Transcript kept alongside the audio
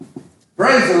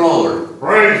Praise the Lord.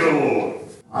 Praise the Lord.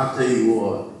 I tell you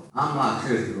what, I'm like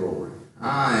Sister Glory.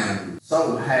 I am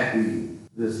so happy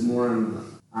this morning.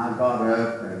 I got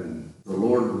up and the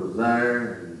Lord was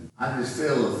there, and I just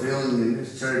feel a feeling in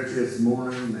this church this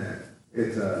morning that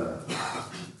it's a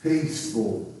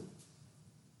peaceful,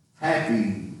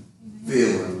 happy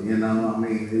feeling, you know. I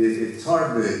mean, it's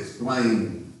hard to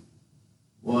explain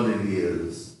what it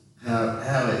is,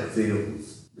 how it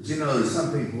feels. But you know, there's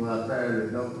some people out there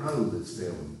that don't know this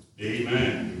feeling.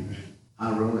 Amen.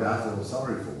 I feel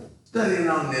sorry for them. Studying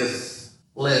on this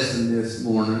lesson this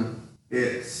morning,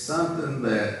 it's something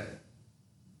that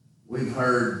we've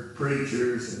heard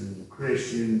preachers and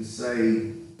Christians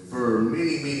say for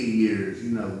many, many years.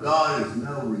 You know, God is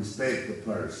no respect of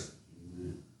person.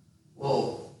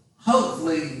 Well,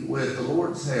 hopefully with the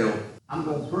Lord's help, I'm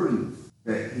going to prove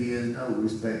that He is no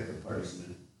respect of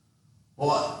person.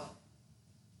 What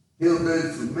He'll do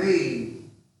for me,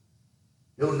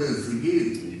 He'll do for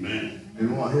you. Amen.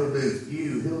 And what He'll do for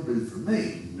you, He'll do for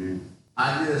me. Amen.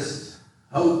 I just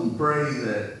hope and pray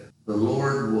that the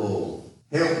Lord will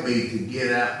help me to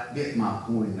get my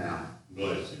point out.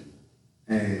 Bless you.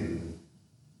 And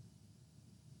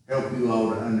help you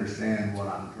all to understand what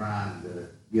I'm trying to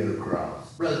get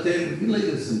across. Brother Ted, would you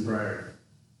lead us in prayer?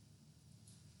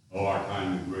 Oh, our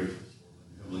kind and gracious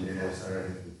Lord, Heavenly Yes, Father.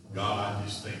 sir. God, I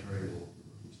just thank you,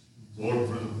 Lord,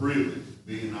 for the privilege to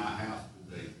be in our house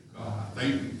today. God, I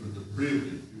thank you for the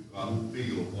privilege, God, to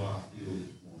feel what I feel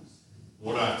this morning.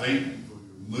 Lord, I thank you for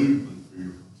your movement, for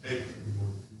your protection,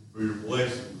 for your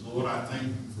blessings. Lord, I thank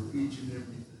you for each and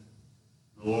everything.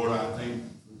 Lord, I thank you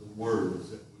for the words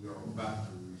that we are about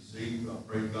to receive. I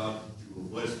pray, God, that you will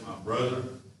bless my brother.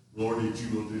 Lord, that you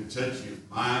will touch his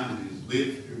mind and his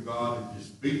lips, dear God, and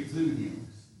just speak through him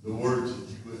the words that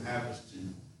you would have us to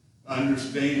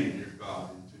understand, dear God,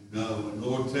 and to know. And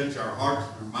Lord, touch our hearts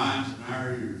and our minds and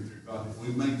our ears, dear God, that we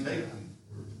may take these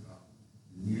words, God,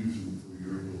 and use them for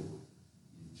your glory.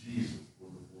 In Jesus'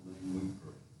 wonderful name we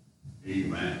pray.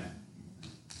 Amen.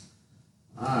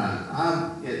 All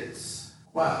right, it's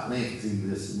quite lengthy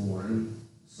this morning,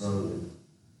 so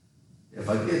if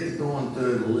I get to going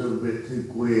through it a little bit too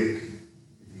quick,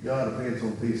 if you got a pencil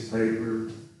and piece of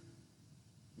paper,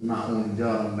 you might want to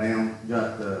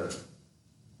jot the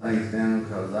things down,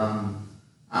 because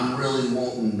I'm really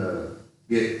wanting to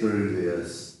get through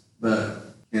this.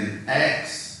 But in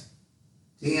Acts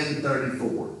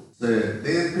 10:34 said,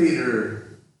 "Then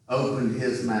Peter opened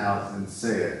his mouth and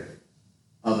said,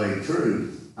 of a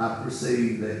truth, I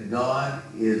perceive that God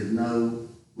is no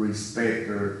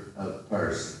respecter of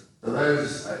person." So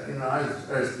there's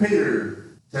Peter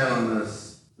telling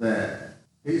us that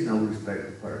He's no respecter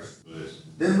of person. Bless.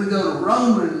 Then we go to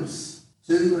Romans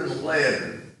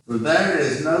 2:11. "For there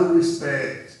is no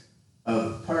respect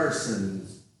of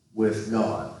persons with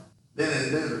God." Then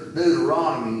in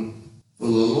Deuteronomy, "For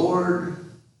the Lord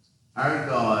our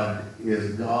God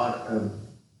is God of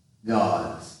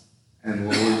gods and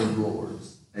Lord of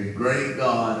lords, a great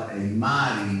God, a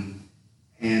mighty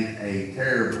and a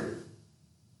terrible,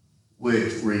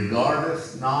 which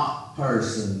regardeth not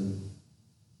person,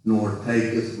 nor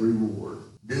taketh reward."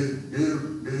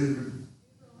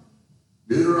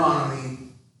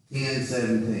 Deuteronomy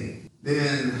 10:17.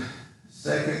 Then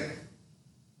 2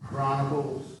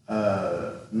 Chronicles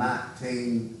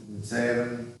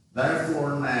 19:7.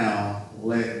 "Therefore now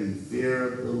let the fear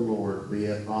of the Lord be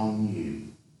upon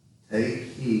you.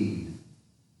 Take heed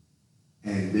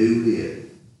and do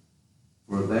it.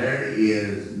 For there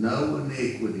is no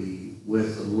iniquity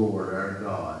with the Lord our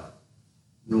God,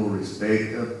 nor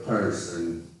respect of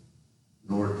person,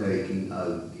 nor taking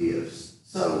of gifts."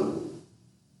 So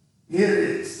here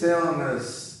it's telling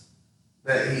us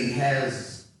that He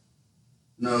has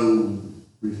no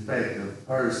respect of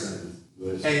person,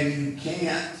 and you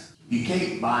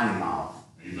can't buy Him off.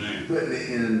 Amen. Putting it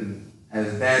in,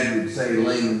 as Dad would say,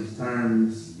 layman's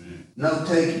terms, Amen. no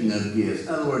taking of gifts. In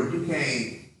other words, you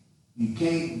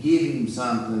can't give Him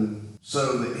something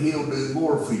so that He'll do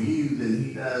more for you than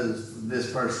He does for this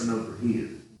person over here.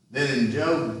 Then in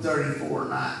Job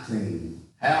 34:19,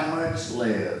 "How much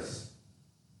less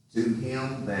to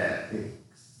him that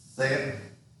accept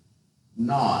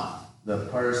not the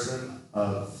person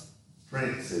of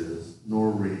princes,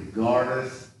 nor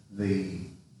regardeth the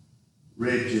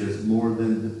riches more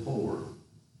than the poor,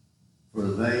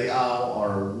 for they all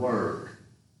are work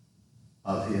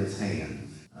of his hands."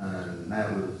 And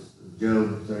that was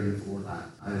Job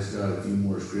 34:9. I just got a few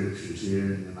more scriptures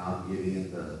here, and then I'll get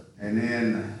into. And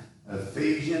then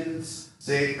Ephesians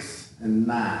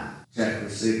 6:9, chapter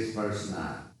 6, verse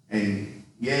 9. "And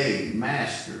yea,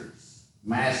 masters,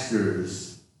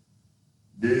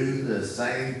 do the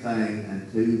same thing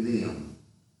unto them,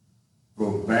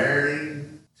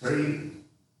 forbearing,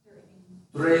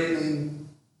 threatening,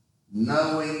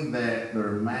 knowing that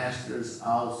their masters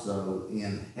also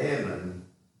in heaven,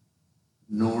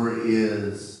 nor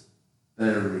is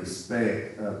there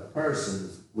respect of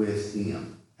persons with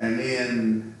him. And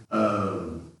in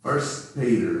 1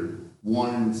 Peter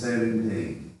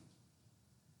 1:17,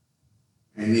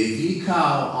 and if ye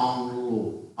call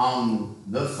on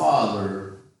the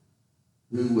Father,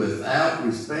 who without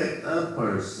respect of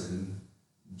person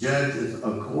judgeth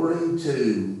according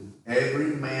to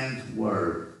every man's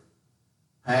work,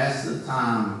 pass the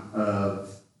time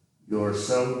of your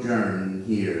sojourning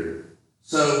here.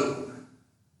 So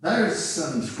there's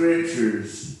some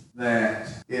scriptures that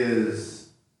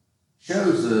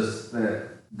shows us that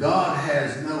God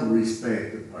has no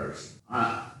respect of person.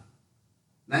 Now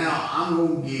I'm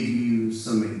going to give you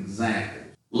some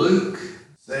examples. Luke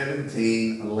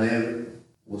 17:11.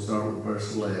 We'll start with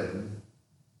verse 11,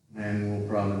 and we'll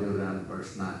probably go down to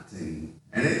verse 19.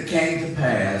 And it came to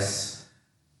pass,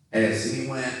 as he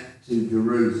went to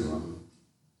Jerusalem,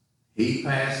 he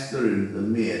passed through the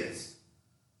midst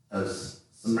of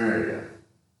Samaria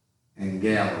and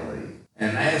Galilee.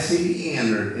 And as he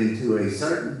entered into a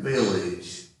certain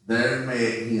village, there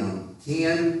met him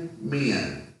 10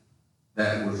 men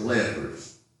that were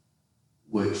lepers,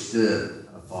 which stood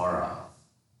afar off.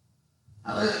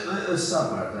 Now, let's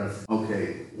stop right there.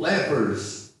 Okay,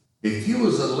 lepers, if you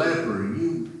was a leper,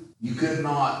 you could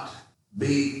not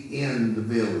be in the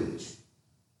village.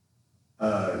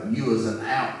 You was an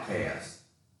outcast,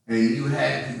 and you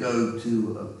had to go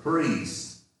to a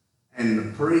priest, and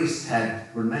the priest had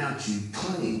to pronounce you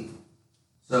clean.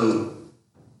 So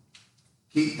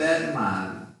keep that in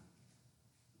mind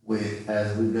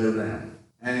as we go down.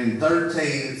 And in 13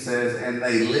 it says, and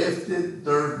they lifted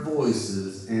their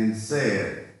voices and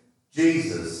said,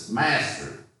 Jesus,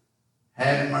 Master,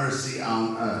 have mercy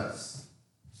on us.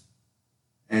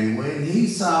 And when he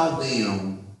saw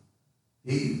them,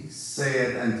 he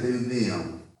said unto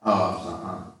them,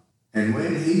 and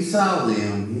when he saw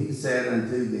them, he said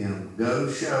unto them, go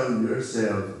show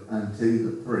yourselves unto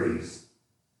the priest.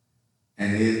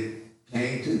 And it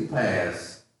came to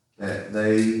pass that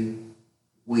they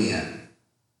went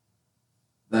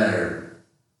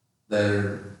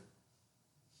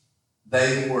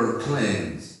they were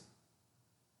cleansed.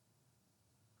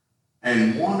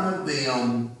 And one of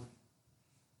them,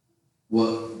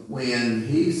 when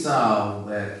he saw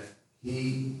that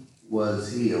he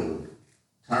was healed,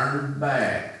 turned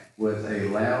back with a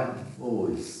loud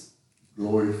voice,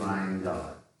 glorifying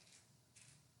God,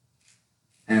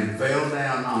 and fell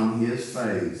down on his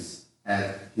face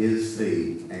at his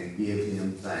feet and gave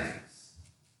him thanks.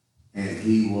 And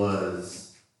he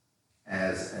was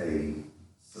as a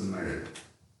Samaritan.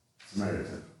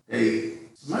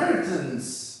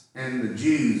 Samaritans and the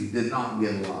Jews did not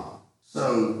get along.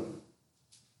 So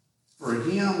for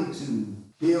him to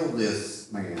heal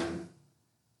this man,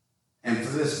 and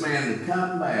for this man to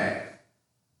come back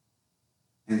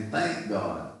and thank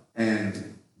God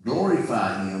and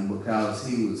glorify him because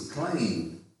he was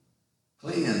cleansed,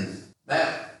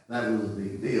 that was a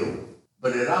big deal.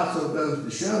 But it also goes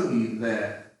to show you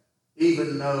that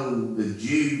even though the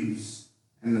Jews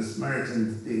and the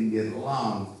Samaritans didn't get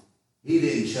along, he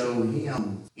didn't show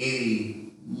him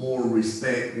any more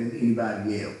respect than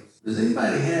anybody else. Does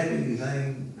anybody have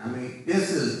anything? I mean,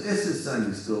 this is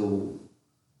Sunday school.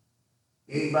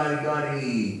 Anybody got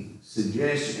any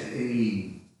suggestions,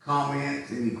 any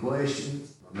comments, any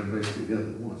questions? Everybody speak up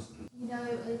at once. You know,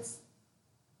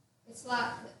 it's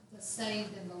like the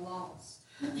saved and the lost.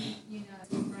 You know,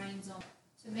 it reigns on.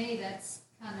 To me, that's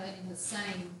kind of in the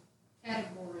same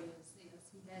category as this.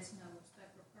 He has no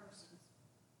respect for persons.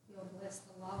 He'll bless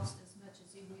the lost as much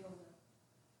as he will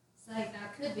the saved. I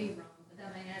could be wrong, but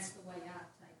I mean, that's the way I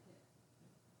take it.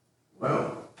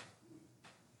 Well,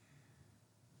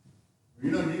 you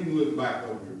know, you can look back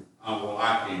over,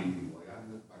 I can anyway. I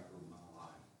can look back over my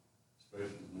life,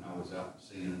 especially when I was out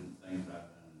seeing things I've done.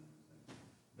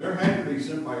 There had to be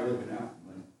somebody looking out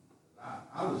for me.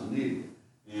 I was an idiot,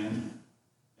 and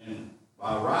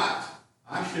by right,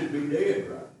 I should be dead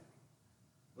right now.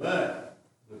 But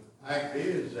the fact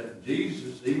is that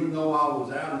Jesus, even though I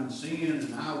was out in sin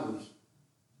and I was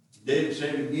dead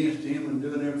set against him and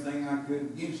doing everything I could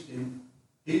against him,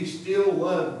 he still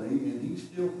loved me and he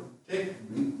still protected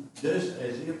me just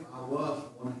as if I was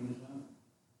one of his own.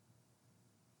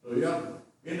 So yeah,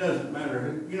 it doesn't matter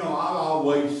who. You know, I've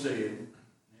always said,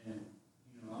 and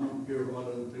you know, I don't care what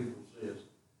other people says,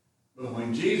 but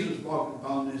when Jesus walked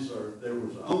upon this earth, there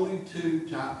was only three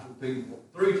types of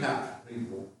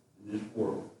people in this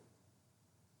world.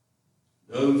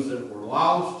 those that were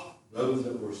lost, those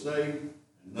that were saved,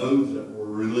 and those that were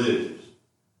religious.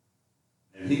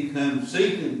 And he come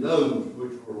seeking those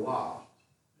which were lost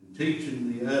and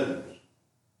teaching the others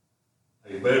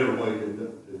a better way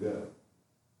to go.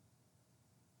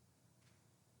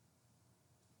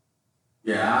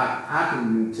 Yeah, I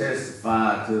can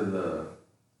testify to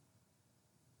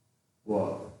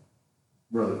what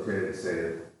Brother Ted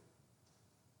said.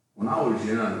 When I was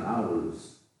young,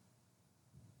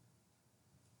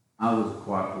 I was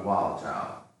quite a wild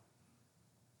child.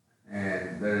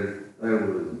 And there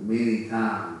was many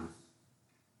times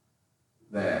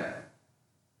that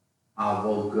I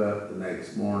woke up the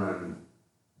next morning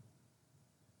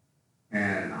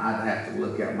and I'd have to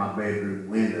look out my bedroom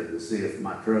window to see if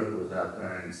my truck was out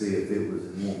there and see if it was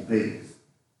in one piece.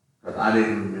 Because I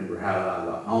didn't remember how I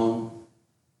got home.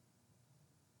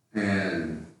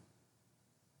 And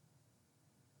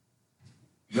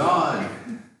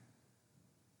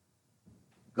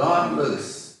God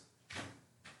looks,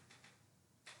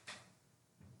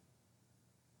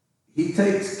 he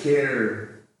takes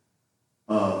care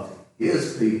of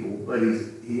his people, but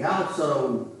he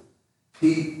also,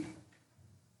 I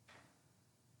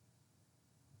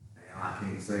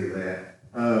can't say that.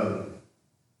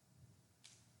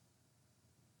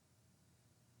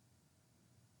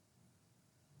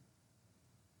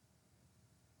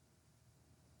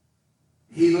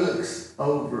 He looks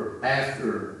over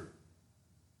after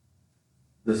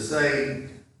the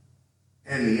saved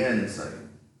and the unsaved.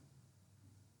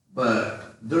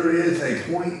 But there is a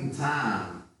point in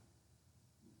time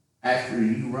after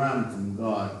you run from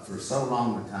God for so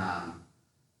long a time,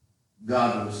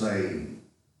 God will say,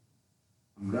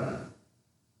 I'm done.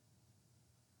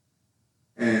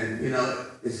 And,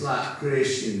 it's like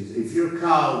Christians. If you're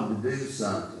called to do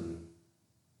something,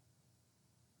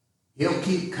 he'll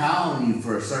keep calling you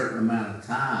for a certain amount of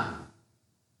time.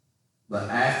 But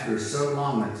after so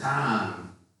long a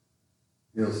time,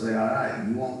 he'll say, all right,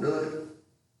 you won't do it?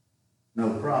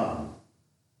 No problem.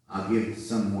 I'll give it to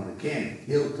someone who can.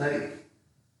 He'll take,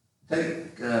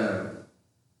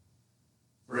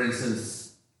 for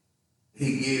instance,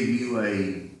 he give you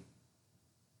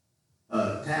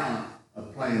a talent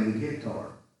of playing the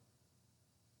guitar,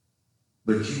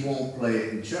 but you won't play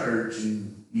it in church,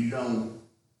 and you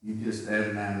just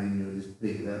every now and then you'll just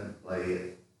pick it up and play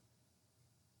it.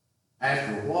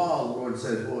 After a while, the Lord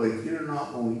says, well, if you're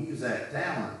not going to use that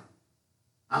talent,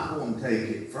 I'm going to take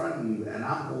it from you and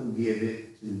I'm going to give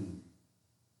it to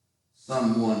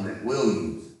someone that will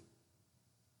use it.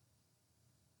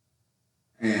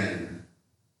 And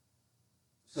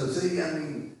so see,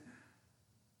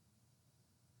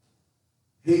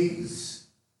 he's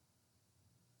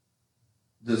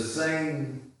the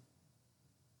same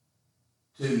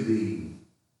to the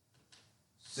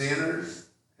sinners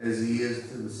as he is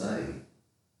to the saved.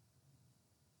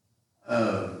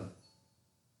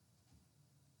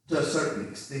 To a certain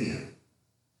extent.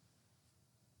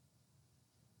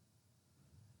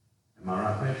 Am I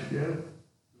right, Pastor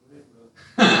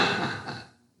Joe?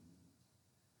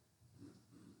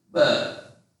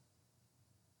 But,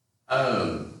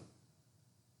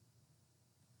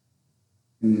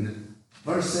 in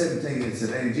verse 17 it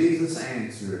said, And Jesus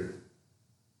answered,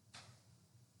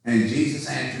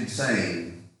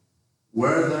 saying,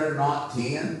 Were there not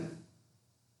 10?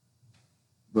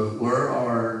 But where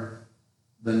are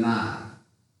the 9?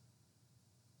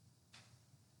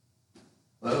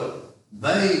 Well,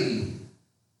 they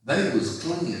was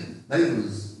cleansed. They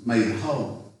was made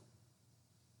whole.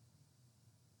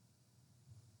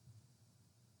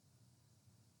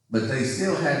 But they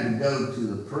still had to go to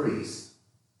the priest.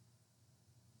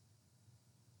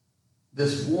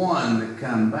 This one that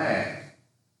come back,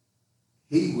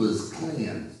 he was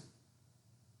cleansed.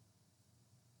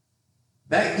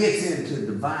 That gets into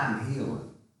divine healing.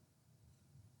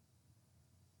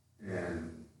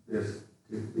 And this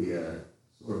could be a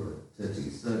sort of a touchy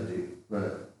subject,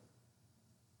 but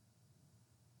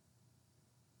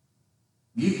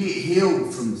you get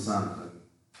healed from something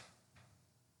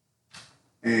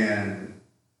and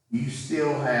you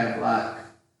still have like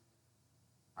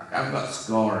I've got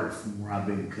scars from where I've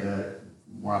been cut,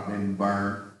 from where I've been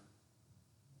burnt,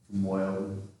 from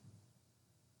welding,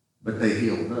 but they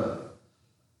healed up.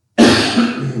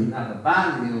 Now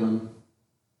divine healing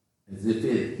is if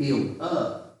it healed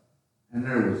up and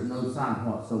there was no sign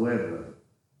whatsoever.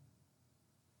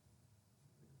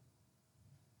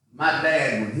 My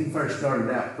dad, when he first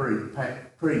started out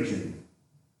preaching,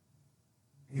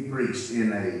 he preached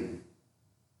in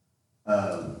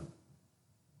a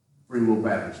Free Will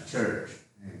Baptist church.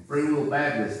 And Free Will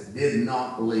Baptist did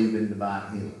not believe in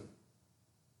divine healing.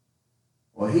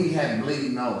 Well, he had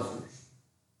bleeding ulcers.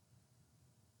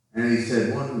 And he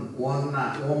said one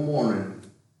morning,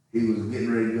 he was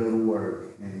getting ready to go to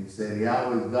work. And he said he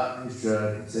always got in his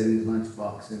truck and set his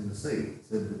lunchbox in the seat. He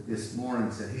said that this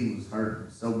morning, said he was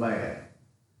hurting so bad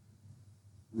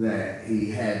that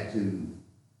he had to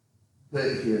put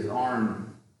his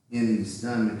arm in his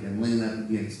stomach and lean up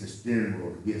against the steering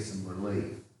wheel to get some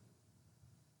relief.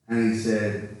 And he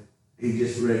said he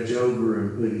just reached over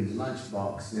and put his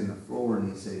lunchbox in the floor,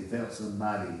 and he said he felt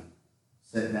somebody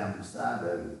sat down beside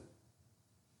of him.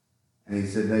 And he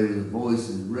said there was a voice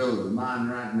as real as mine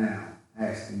right now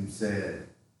asking him, said,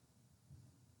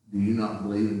 "Do you not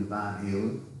believe in divine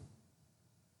healing?"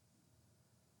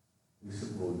 He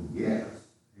said, "Well, yes."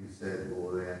 He said,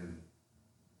 "Well, then,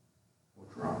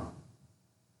 what's wrong?"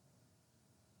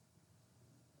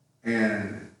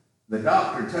 And the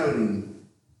doctor told him,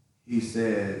 he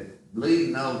said,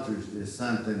 bleeding ulcers is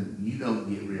something you don't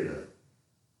get rid of.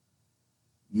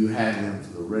 You have them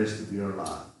for the rest of your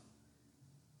life.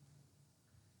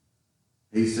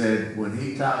 He said when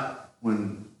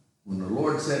the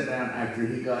Lord sat down after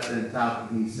he got done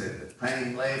talking, he said the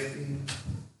pain left him.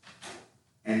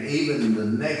 And even the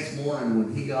next morning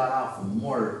when he got off from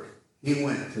work, he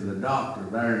went to the doctor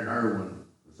there in Irwin,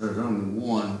 because there's only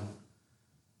one.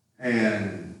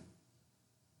 And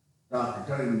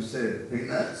Dr. Tatum said, he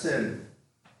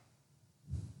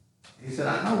said,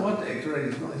 "I know what the x-ray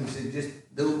is going." He said,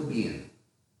 "Just do it again."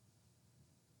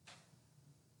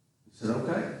 He said,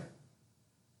 "Okay."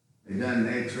 They done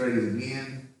the x-rays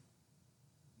again.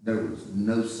 There was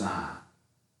no sign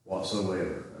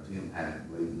whatsoever of him having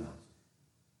bleeding ulcers.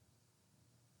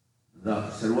 The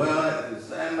doctor said, "Well,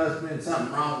 that must have been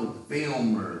something wrong with the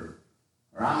film, or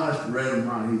I must have read them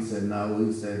wrong." He said, "No."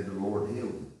 He said, "The Lord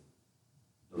healed him.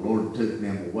 The Lord took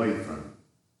them away from him."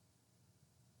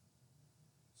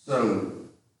 So,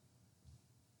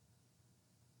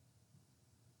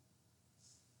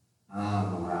 I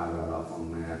don't know how I got off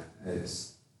on that.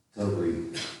 It's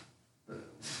totally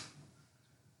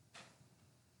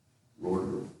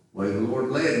way the Lord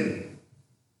led me.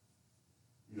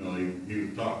 You know, he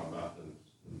was talking about those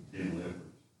 10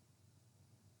 lepers.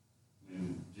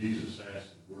 And Jesus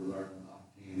asked if we're learning not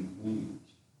 10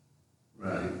 cleansed.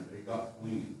 Right. They got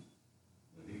cleansed.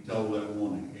 But he told that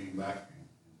one that came back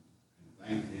and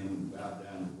thanked him and bowed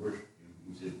down and worshiped him.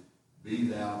 He said, "Be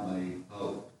thou made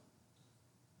whole."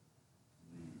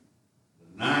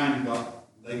 The 9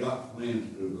 got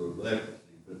cleansed of their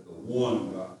leprosy, but the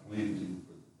one got cleansing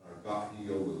or got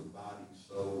healed of the body,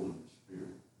 soul, and the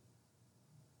spirit.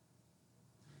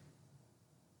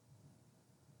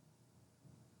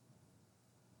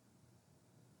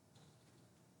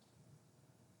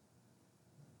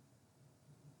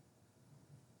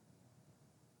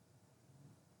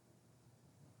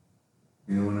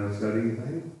 Anyone else got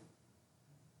anything?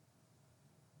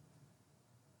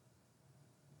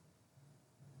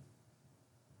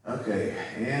 Okay,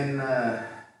 in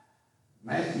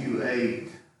Matthew 8,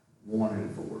 1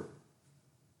 and 4.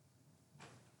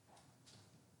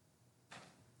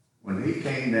 When he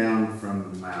came down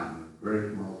from the mountain, a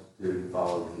great multitude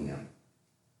followed him.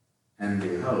 And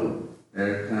behold,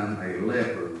 there come a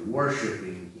leper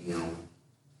worshiping him,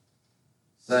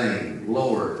 saying,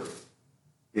 "Lord,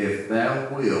 if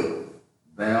thou wilt,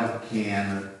 thou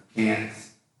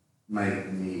canst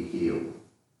make me heal,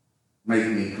 make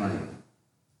me clean."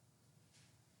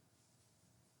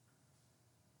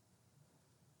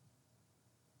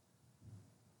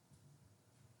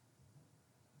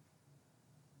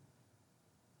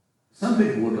 Some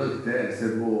people would look at that and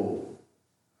say, "Well,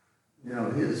 you know,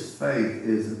 his faith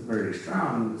isn't very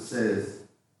strong." It says,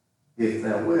 "If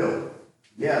thou wilt."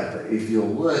 Yeah, but if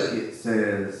you'll look, it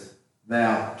says,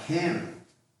 thou can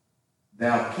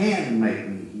make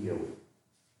me heal.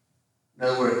 In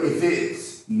other words, if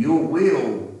it's your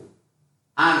will,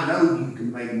 I know you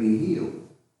can make me heal.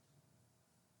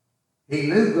 He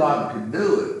knew God could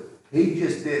do it. He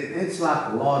just didn't. It's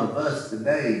like a lot of us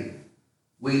today.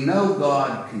 We know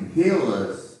God can heal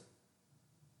us,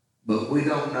 but we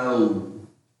don't know.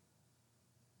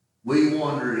 We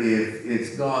wonder if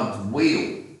it's God's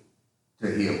will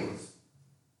to heal us.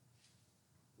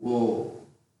 Well,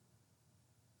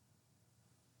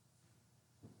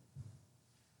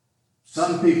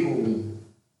 some people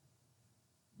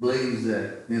believe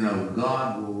that, you know,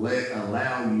 God will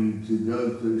allow you to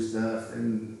go through stuff,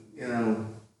 and, you know,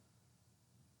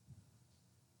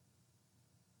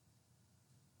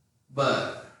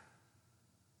 but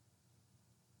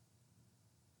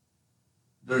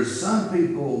there's some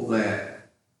people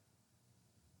that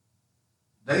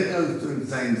they go through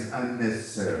things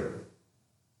unnecessarily.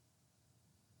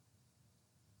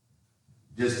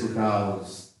 just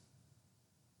because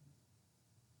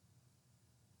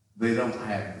they don't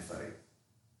have the faith.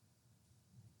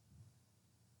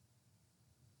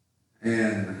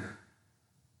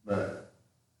 But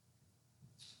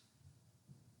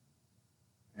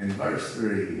in verse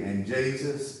 3, and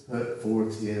Jesus put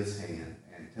forth his hand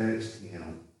and touched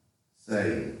him,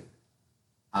 saying,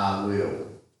 I will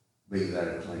be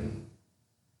thou clean.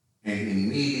 And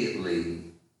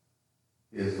immediately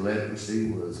his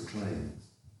leprosy was cleansed.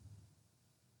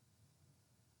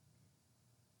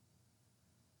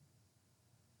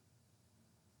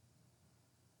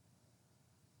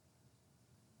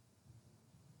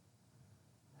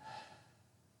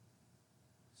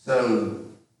 So,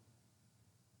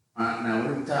 now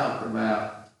we've talked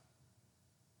about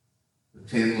the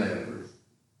 10 lepers,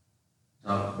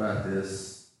 talked about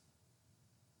this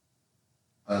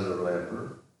other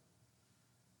leper.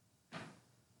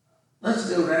 Let's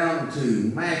go down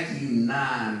to Matthew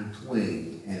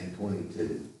 9:20 and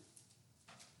 22.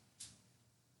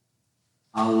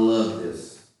 I love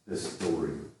this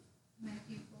story.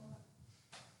 Matthew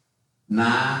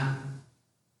 9,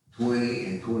 20,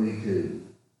 and 22.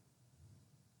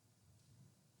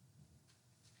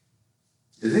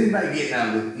 Is anybody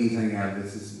getting anything out of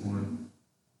this morning?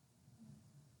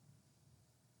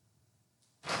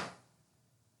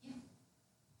 Yeah.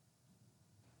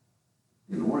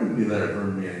 You warned me there for a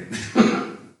minute.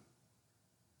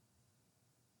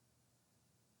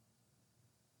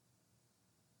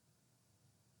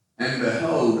 And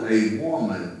behold, a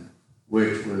woman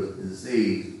which was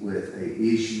diseased with an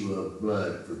issue of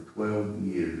blood for 12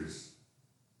 years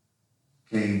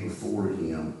came before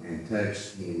him and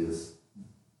touched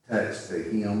the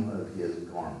hem of his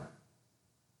garment.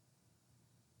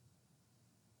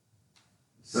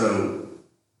 So,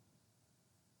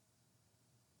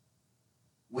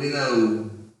 we know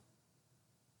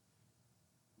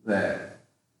that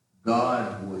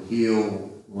God will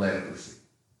heal leprosy,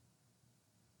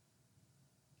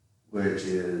 which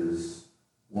is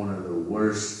one of the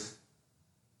worst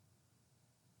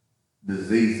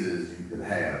diseases you could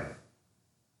have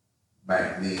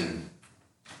back then.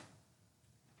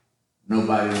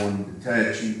 Nobody wanted to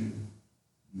touch you.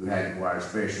 You had to wear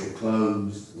special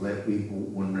clothes to let people,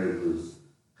 when they was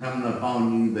coming up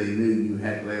on you, they knew you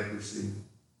had leprosy.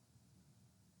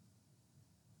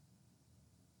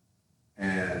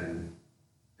 And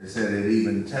it said it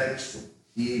even touched them.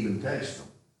 He even touched them.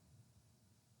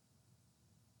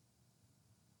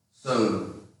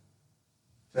 So,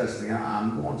 trust me,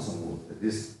 I'm going somewhere with it.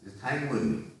 Just hang with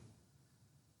me.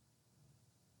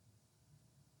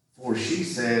 For she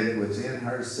said within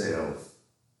herself,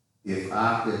 if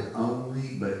I could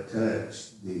only but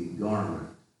touch the garment,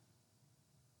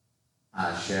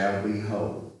 I shall be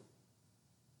whole.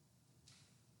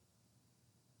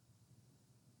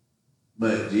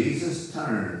 But Jesus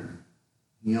turned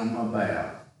him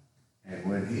about, and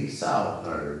when he saw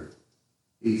her,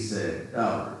 he said,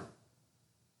 Daughter,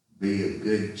 be of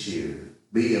good cheer,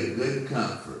 be of good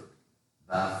comfort,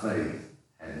 thy faith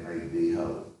hath made thee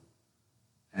whole.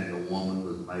 And the woman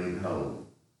was made whole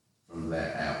from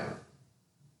that hour.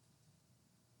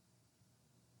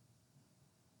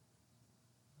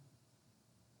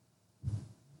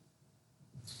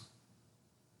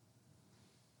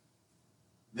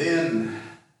 Then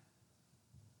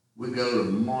we go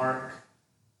to Mark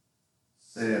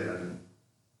 7.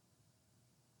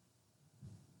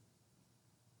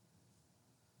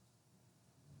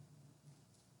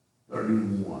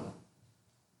 (31).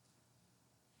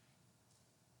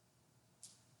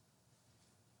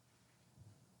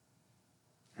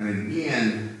 And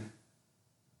again,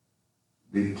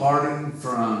 departing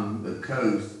from the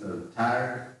coast of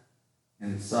Tyre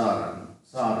and Sodom,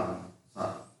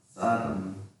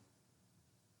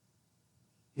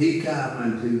 he come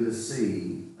unto the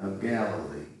sea of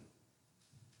Galilee,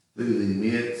 through the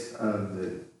midst of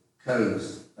the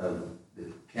coast of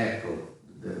the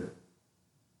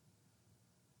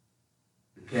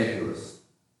Decapolis.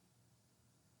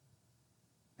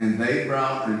 And they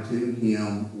brought unto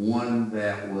him one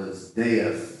that was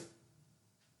deaf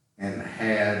and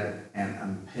had an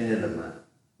impediment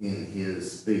in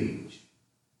his speech.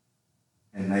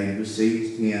 And they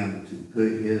beseeched him to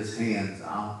put his hands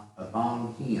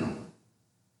upon him.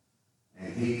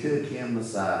 And he took him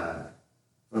aside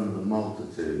from the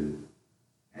multitude,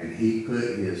 and he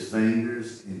put his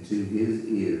fingers into his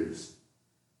ears.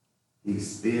 He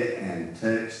spit and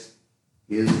touched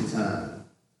his tongue,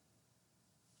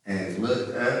 and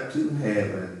looked up to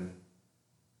heaven.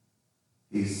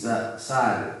 He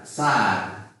sighed,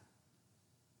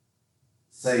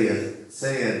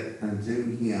 said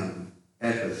unto him,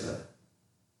 Ephphatha,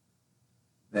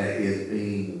 that is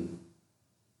being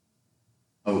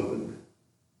opened.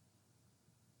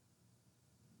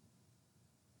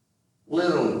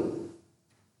 Little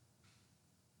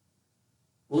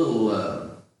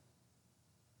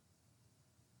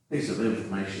piece of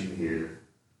information here.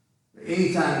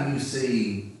 Anytime you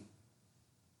see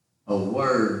a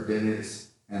word,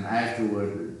 and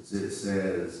afterwards it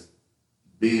says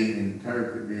being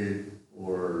interpreted,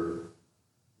 or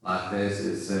like this,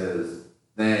 it says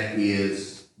that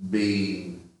is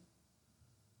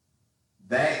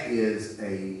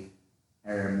a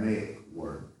Aramaic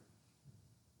word.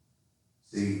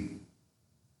 See,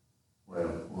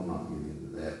 well, we'll not get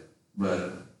into that,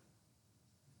 but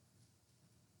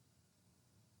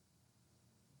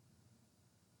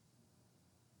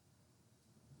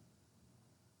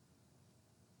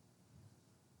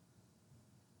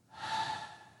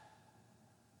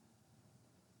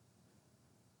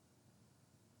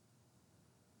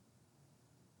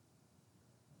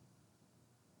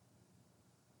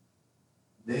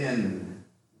then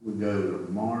we go to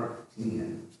Mark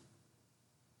 10.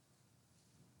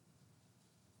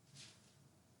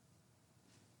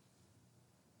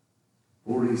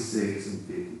 '46 and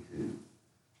 52.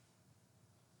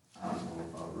 I don't know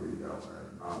if I'll read all that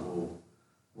or not.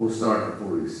 We'll start at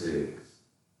 46.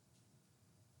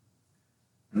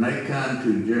 And they come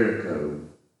to Jericho,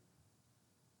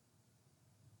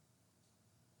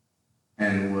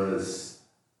 and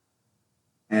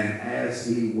as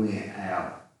he went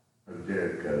out of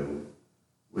Jericho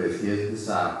with his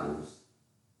disciples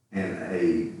and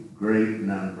a great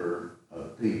number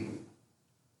of people,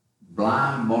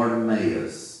 blind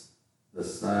Bartimaeus, the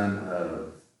son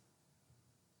of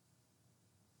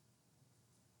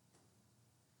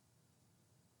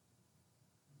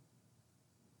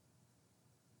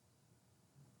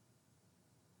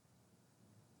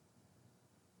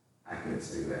I can't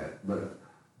say that, but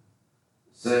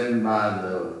sitting by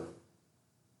the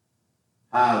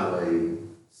highway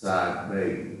side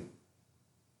begging.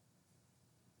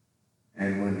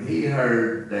 And when he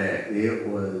heard that it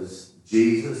was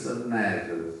Jesus of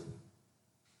Nazareth,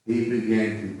 he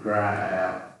began to cry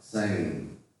out,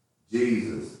 saying,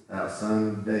 Jesus, thou son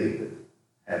of David,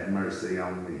 have mercy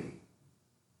on me.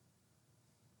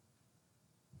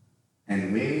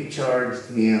 And many charged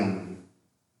him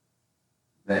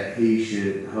that he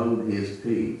should hold his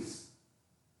peace.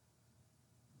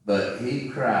 But he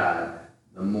cried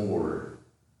the more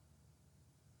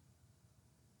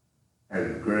a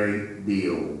great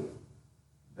deal,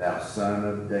 thou son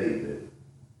of David,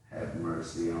 have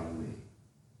mercy on me.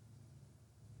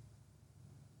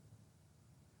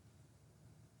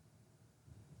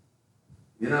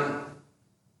 You know,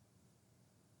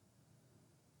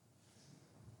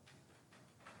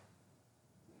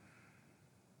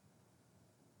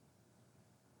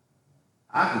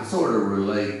 I can sort of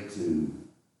relate to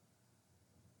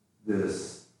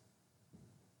this.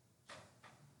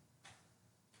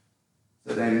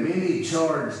 So that many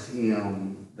charged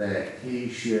him that he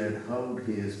should hold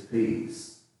his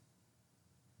peace.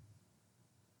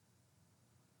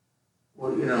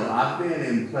 Well, you know, I've been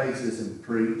in places and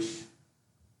preached,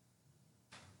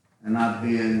 and I've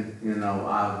been, you know,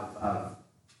 I've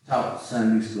taught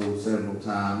Sunday school several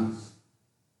times.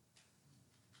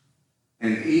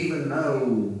 And even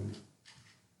though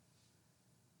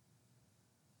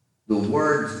the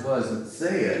words wasn't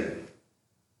said,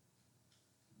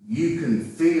 you can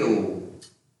feel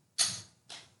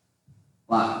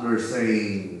like they're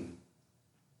saying,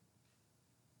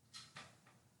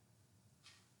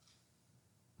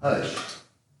 hush.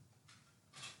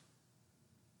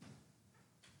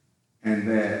 And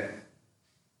that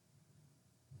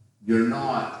they're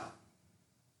not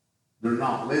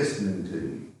listening to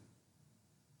you.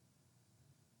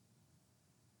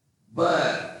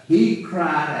 But he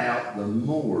cried out the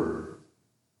more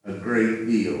a great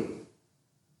deal.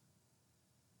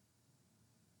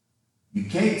 You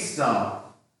can't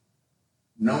stop,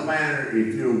 no matter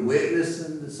if you're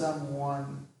witnessing to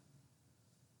someone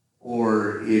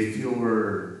or if you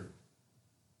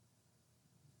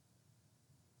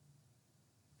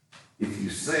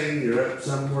sing, you're up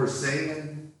somewhere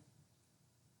singing,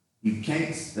 you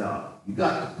can't stop. You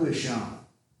got to push on.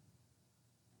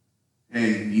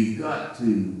 And you've got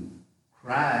to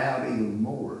cry out even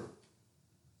more.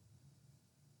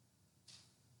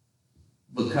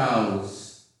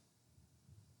 Because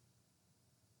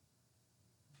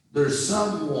there's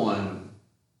someone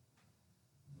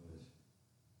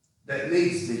that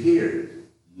needs to hear it.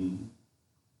 Mm-hmm.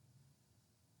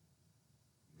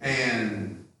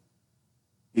 And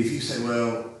if you say,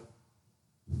 well,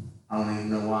 I don't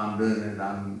even know why I'm doing it.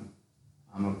 I'm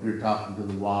up here talking to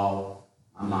the wall.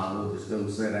 I might as well just go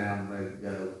sit down and let it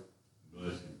go.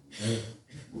 Bless you.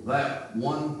 Well, that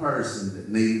one person that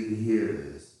needed to hear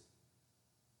this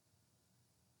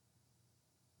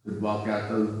could walk out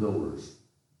those doors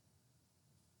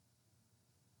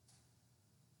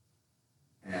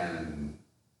and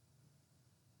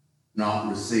not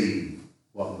receive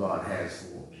what God has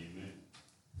for them. Amen.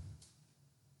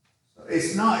 So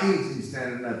it's not easy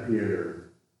standing up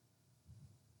here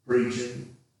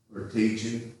preaching or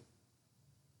teaching.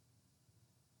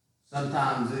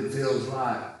 Sometimes it feels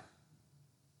like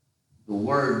the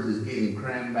words is getting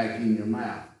crammed back in your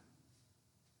mouth.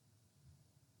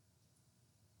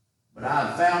 But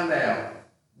I've found out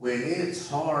when it's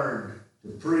hard to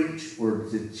preach or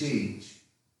to teach,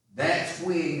 that's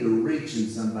when you're reaching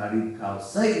somebody,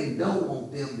 because Satan don't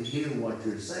want them to hear what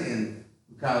you're saying,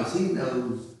 because he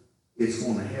knows it's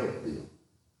going to help them.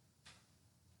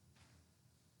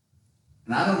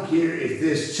 And I don't care if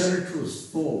this church was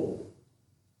full.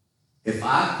 If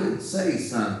I could say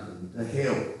something to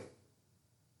help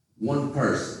one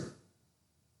person,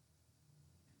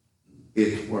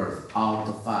 it's worth all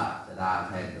the fight that I've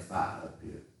had to fight up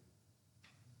here.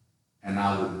 And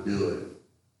I would do it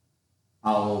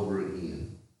all over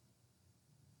again.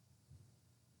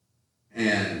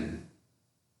 And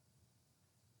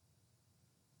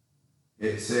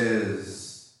it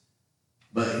says,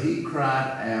 but he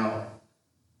cried out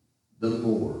the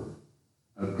more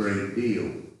a great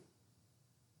deal,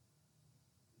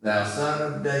 thou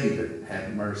son of David,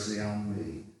 have mercy on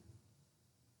me.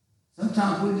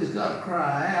 Sometimes we just got to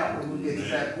cry out when we get to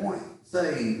that point,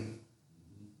 saying,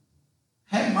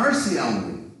 have mercy on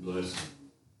me. Bless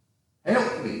you.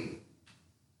 Help me.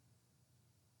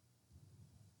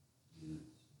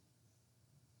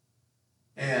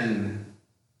 And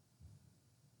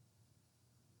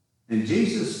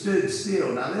Jesus stood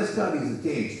still. Now this got his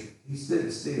attention. He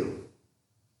stood still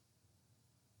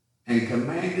and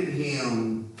commanded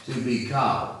him to be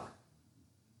called.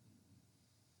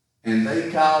 And they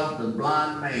called the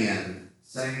blind man,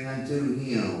 saying unto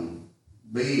him,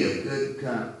 be of good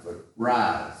comfort,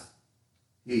 rise,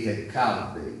 he had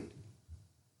called thee.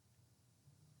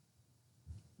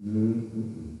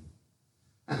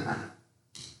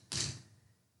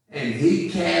 And he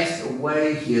cast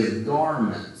away his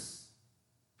garments,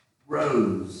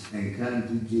 rose, and come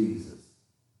to Jesus.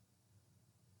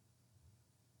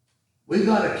 We've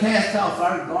got to cast off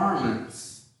our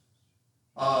garments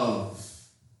of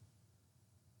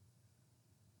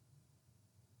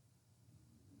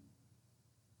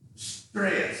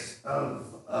stress,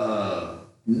 of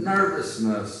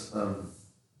nervousness, of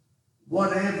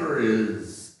whatever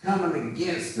is coming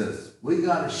against us. We've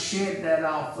got to shed that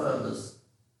off of us.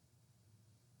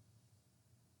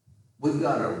 We've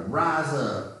got to rise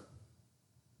up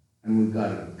and we've got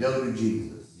to go to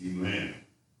Jesus. Amen.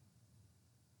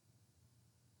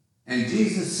 And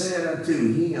Jesus said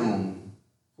unto him,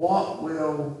 what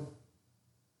wilt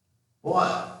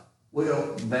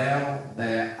thou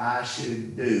that I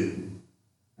should do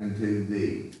unto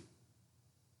thee?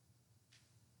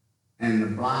 And the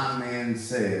blind man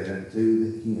said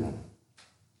unto him,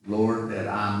 Lord, that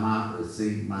I might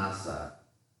receive my sight.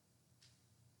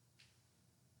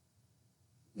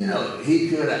 You know, he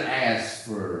could have asked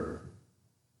for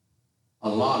a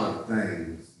lot of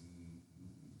things,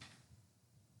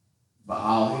 but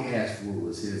all he asked for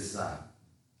was his sight.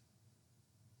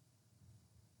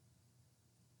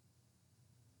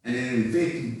 And then in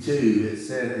 52 it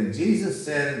said, and Jesus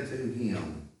said unto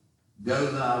him,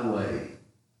 go thy way,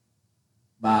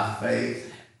 by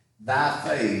faith, thy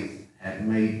faith hath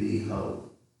made thee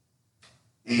whole.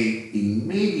 And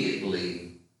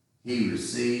immediately he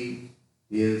received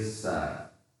his sight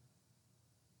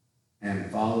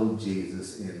and followed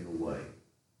Jesus in the way.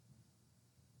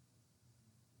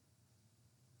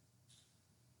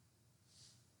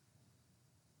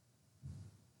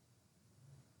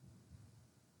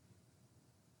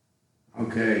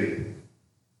 Okay,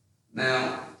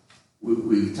 now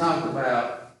we've talked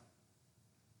about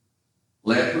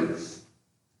lepers.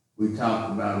 We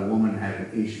talked about a woman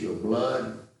having an issue of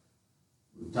blood.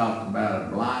 We talked about a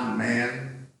blind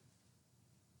man.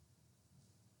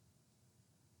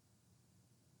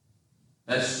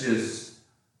 That's just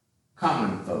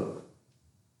common folk.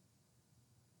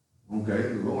 Okay,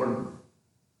 the Lord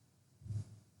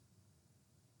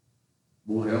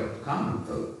will help the common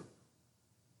folk.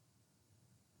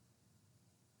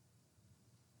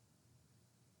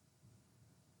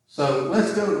 So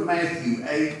let's go to Matthew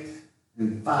 8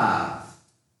 and 5.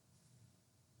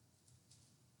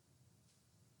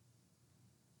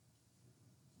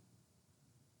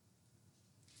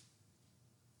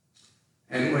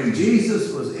 And when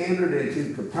Jesus was entered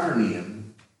into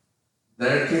Capernaum,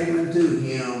 there came unto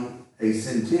him a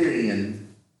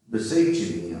centurion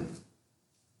beseeching him.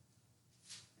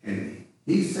 And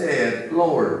he said,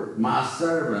 Lord, my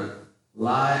servant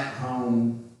lieth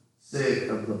home sick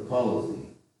of the palsy,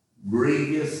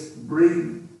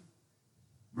 grievously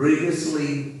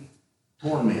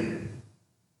tormented.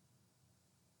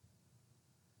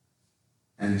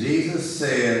 And Jesus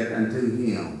said unto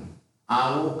him,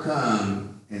 I will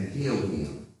come and heal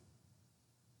him.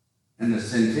 And the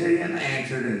centurion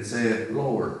answered and said,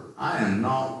 Lord, I am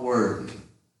not worthy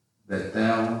that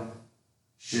thou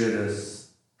shouldest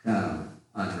come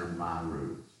under my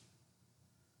roof.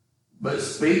 But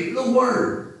speak the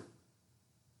word,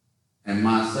 and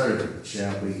my servant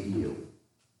shall be healed.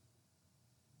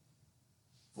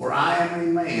 For I am a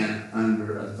man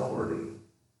under authority,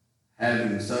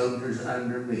 having soldiers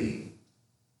under me.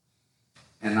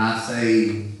 And I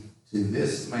say to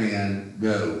this man,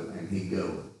 go, and he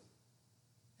goeth.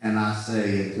 And I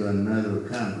say unto another,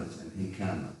 cometh, and he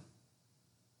cometh.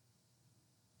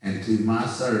 And to my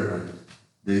servant,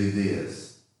 do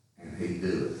this, and he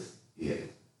doeth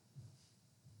it.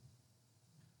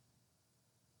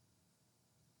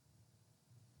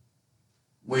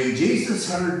 When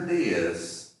Jesus heard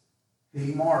this,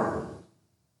 he marveled,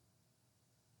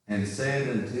 and said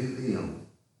unto them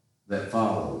that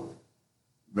followed,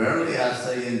 Verily I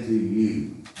say unto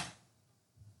you,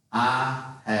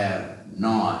 I have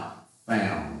not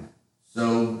found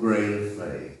so great a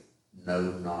faith, no,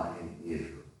 not in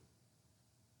Israel.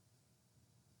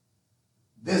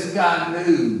 This guy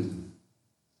knew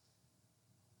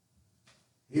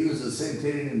he was a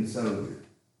centurion soldier.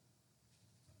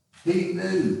 He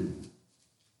knew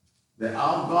that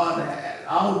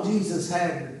all Jesus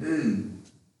had to do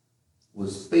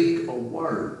was speak a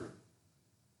word,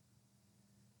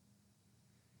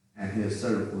 and his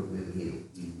servant would have been healed.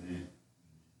 Amen.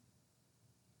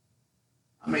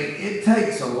 I mean, it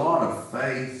takes a lot of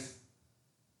faith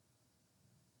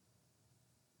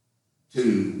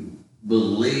to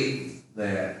believe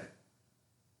that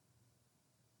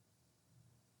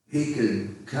he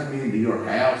could come into your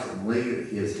house and lay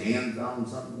his hands on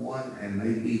someone and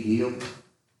they be healed.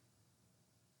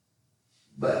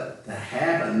 But to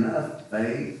have enough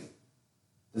faith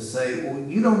to say, well,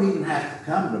 you don't even have to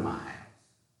come to my house.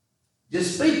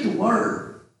 Just speak the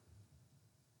word.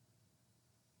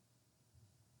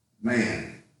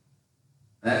 Man,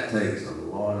 that takes a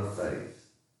lot of faith.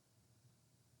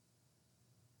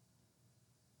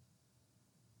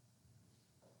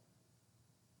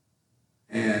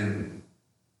 And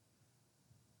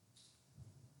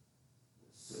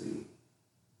let's see.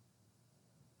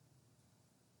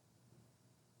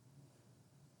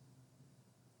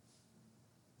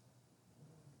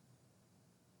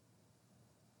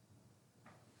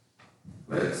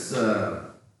 Let's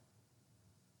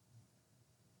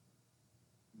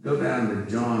go down to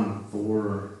John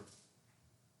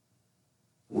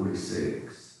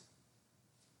 4:46.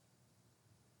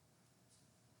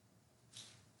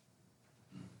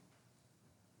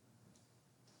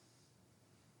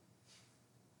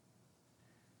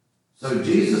 So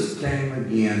Jesus came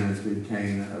again unto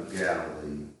Cana of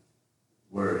Galilee,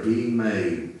 where he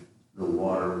made the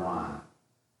water wine.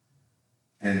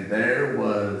 And there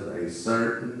was a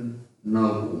certain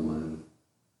nobleman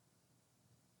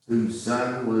whose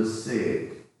son was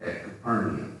sick at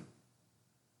Capernaum.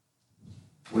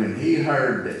 When he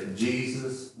heard that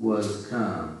Jesus was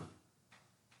come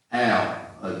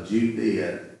out of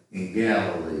Judea in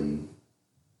Galilee,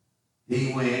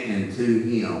 he went into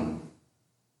him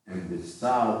and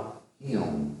besought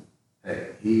him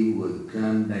that he would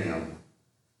come down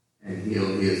and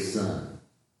heal his son,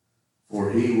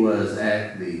 for he was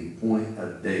at the point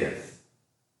of death.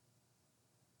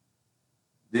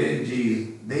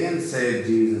 Then said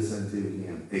Jesus unto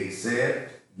him,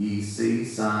 Except ye see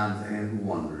signs and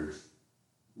wonders,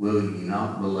 will ye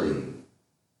not believe?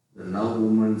 The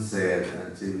nobleman said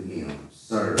unto him,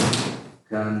 Sir,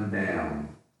 come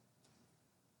down,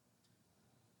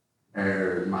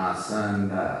 ere my son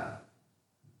die.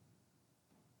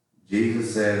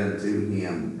 Jesus said unto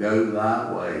him, Go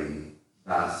thy way,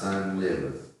 thy son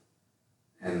liveth.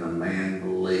 And the man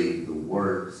believed the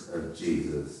words of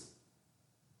Jesus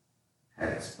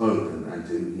had spoken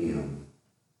unto him,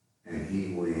 and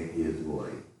he went his way.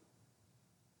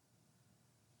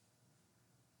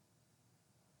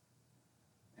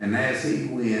 And as he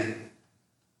went,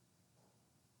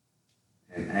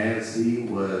 and as he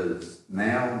was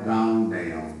now gone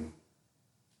down,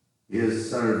 his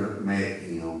servant met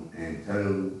him and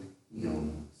told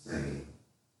him, saying,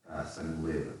 Thy son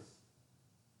liveth.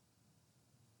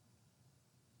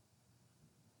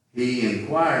 He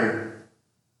inquired,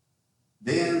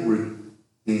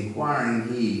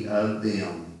 inquiring he of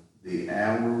them the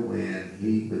hour when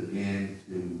he began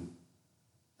to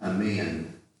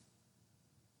amend.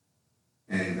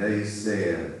 And they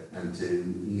said unto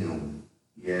him,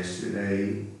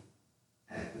 yesterday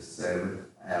at the 7th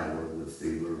hour the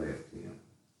fever left him.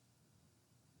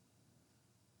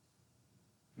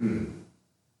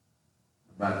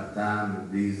 About the time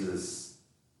that Jesus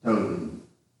told him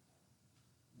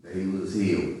that he was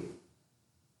healed.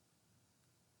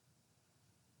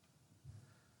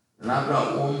 And I've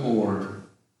got one more.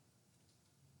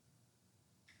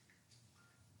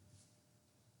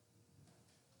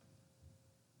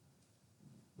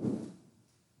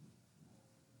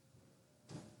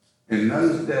 In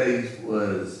those days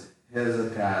was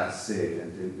Hezekiah sick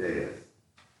unto death.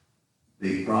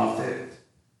 The prophet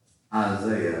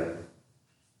Isaiah,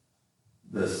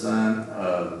 the son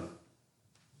of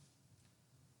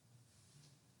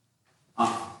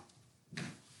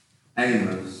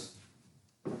Amos,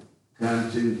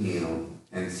 come to him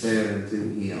and said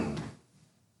unto him,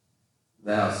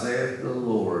 Thou saith the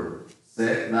Lord,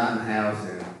 set thine house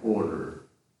in order,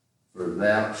 for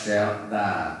thou shalt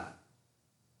die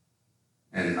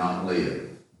and not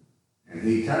live. And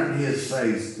he turned his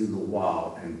face to the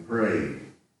wall and prayed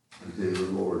unto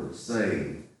the Lord,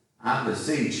 saying, I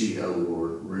beseech ye, O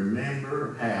Lord,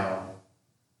 remember how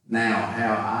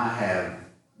I have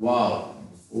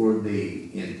walked before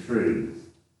thee in truth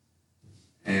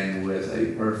and with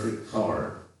a perfect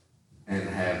heart, and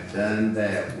have done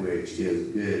that which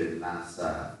is good in thy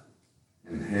sight.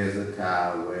 And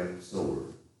Hezekiah wept sore.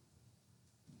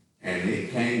 And it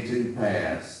came to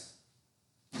pass,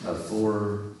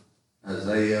 before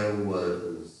Isaiah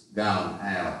was gone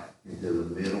out into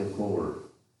the middle court,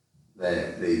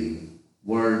 that the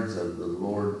words of the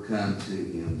Lord come to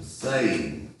him,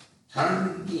 saying,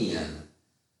 Turn again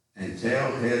and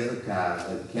tell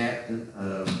Hezekiah, the captain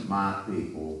of my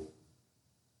people,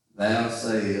 Thou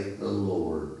saith the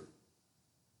Lord,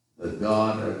 the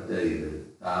God of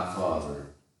David, thy father,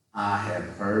 I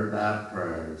have heard thy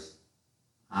prayers,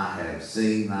 I have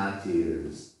seen thy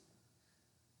tears.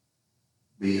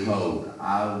 Behold,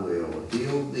 I will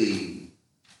heal thee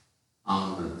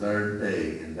on the 3rd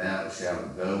day, and thou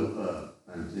shalt go up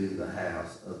unto the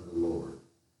house of the Lord.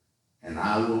 And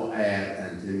I will add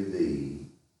unto thee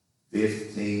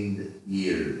 15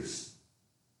 years,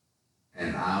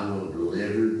 and I will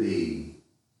deliver thee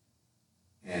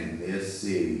and this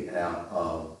city out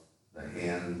of the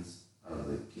hands of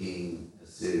the king of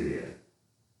Assyria.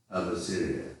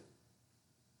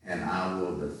 And I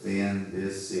will defend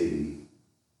this city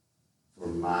for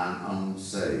mine own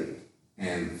sake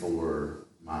and for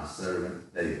my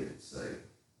servant David's sake.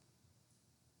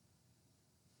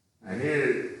 Now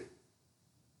here,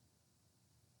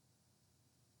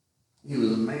 he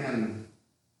was a man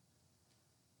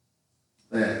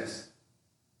that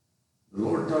the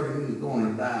Lord told him he was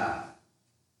going to die.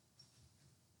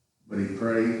 But he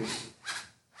prayed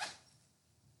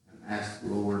and asked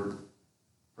the Lord,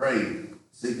 prayed,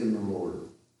 seeking the Lord.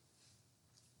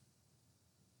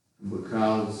 And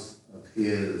because of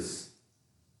his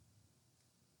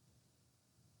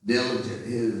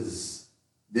diligence,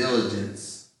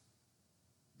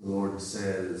 the Lord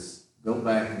says, go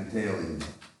back and tell him,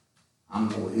 I'm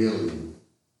going to heal him.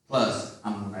 Plus,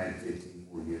 I'm going to add 15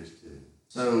 more years to him.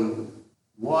 So,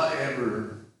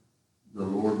 whatever the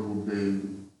Lord will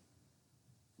do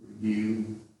for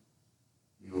you,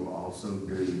 he will also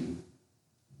do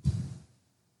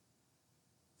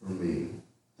for me.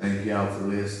 Thank y'all for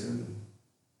listening.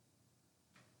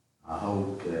 I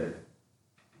hope that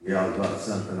y'all got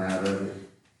something out of it.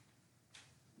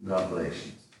 God bless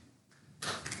you.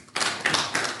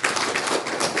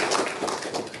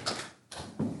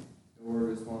 The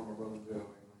word is one of our brother Joe.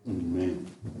 Amen.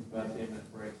 About 10 minutes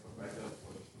break.